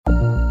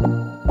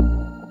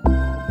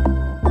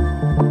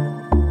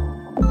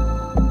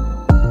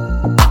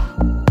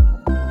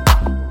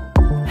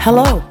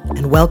Hello,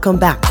 and welcome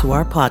back to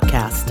our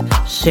podcast,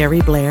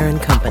 Sherry Blair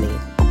and Company,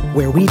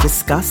 where we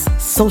discuss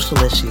social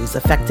issues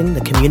affecting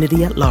the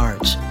community at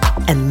large.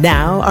 And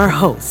now our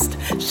host,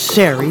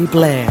 Sherry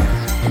Blair.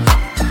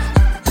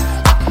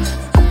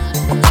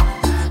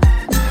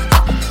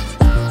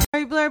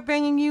 Sherry Blair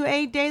bringing you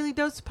a daily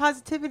dose of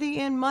positivity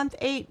in month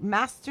 8.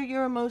 Master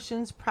your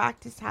emotions,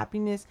 practice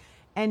happiness,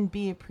 and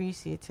be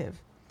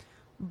appreciative.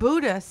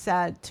 Buddha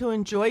said to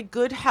enjoy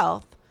good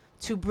health,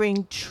 to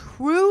bring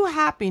true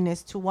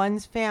happiness to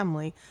one's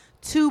family,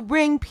 to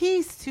bring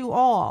peace to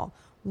all,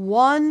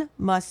 one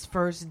must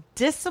first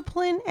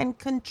discipline and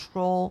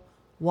control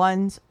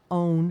one's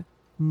own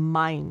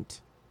mind.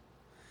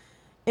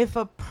 If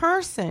a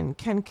person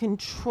can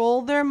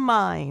control their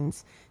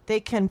minds, they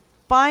can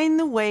find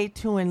the way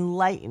to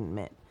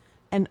enlightenment,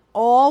 and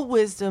all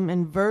wisdom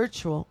and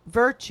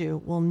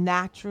virtue will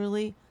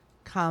naturally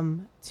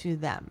come to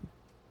them.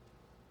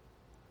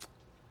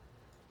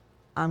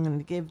 I'm going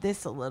to give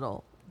this a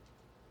little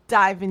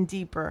dive in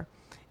deeper.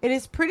 It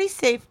is pretty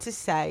safe to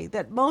say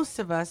that most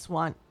of us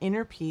want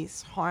inner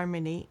peace,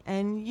 harmony,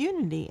 and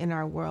unity in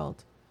our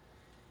world.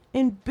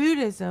 In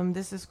Buddhism,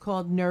 this is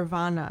called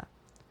nirvana.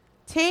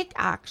 Take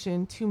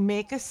action to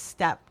make a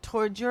step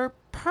toward your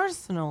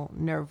personal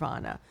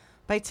nirvana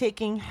by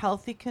taking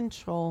healthy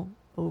control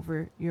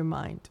over your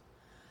mind.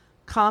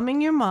 Calming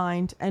your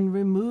mind and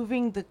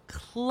removing the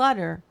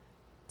clutter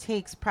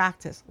takes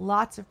practice,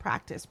 lots of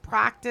practice.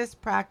 Practice.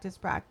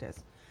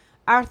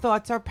 Our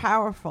thoughts are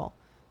powerful.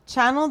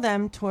 Channel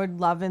them toward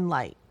love and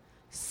light.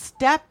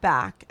 Step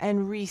back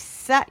and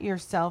reset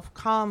yourself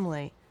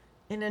calmly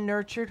in a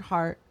nurtured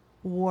heart,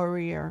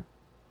 warrior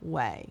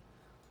way.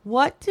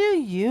 What do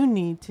you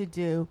need to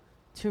do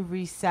to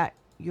reset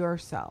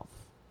yourself?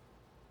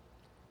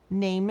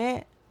 Name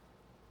it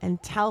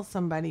and tell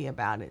somebody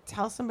about it.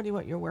 Tell somebody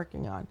what you're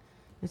working on.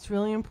 It's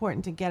really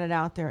important to get it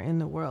out there in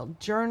the world.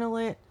 Journal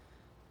it.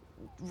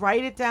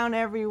 Write it down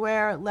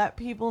everywhere. Let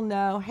people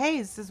know, hey,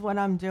 this is what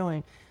I'm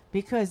doing.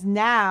 Because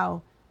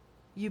now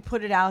you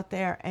put it out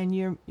there and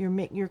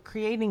you're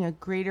creating a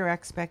greater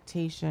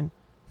expectation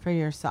for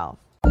yourself.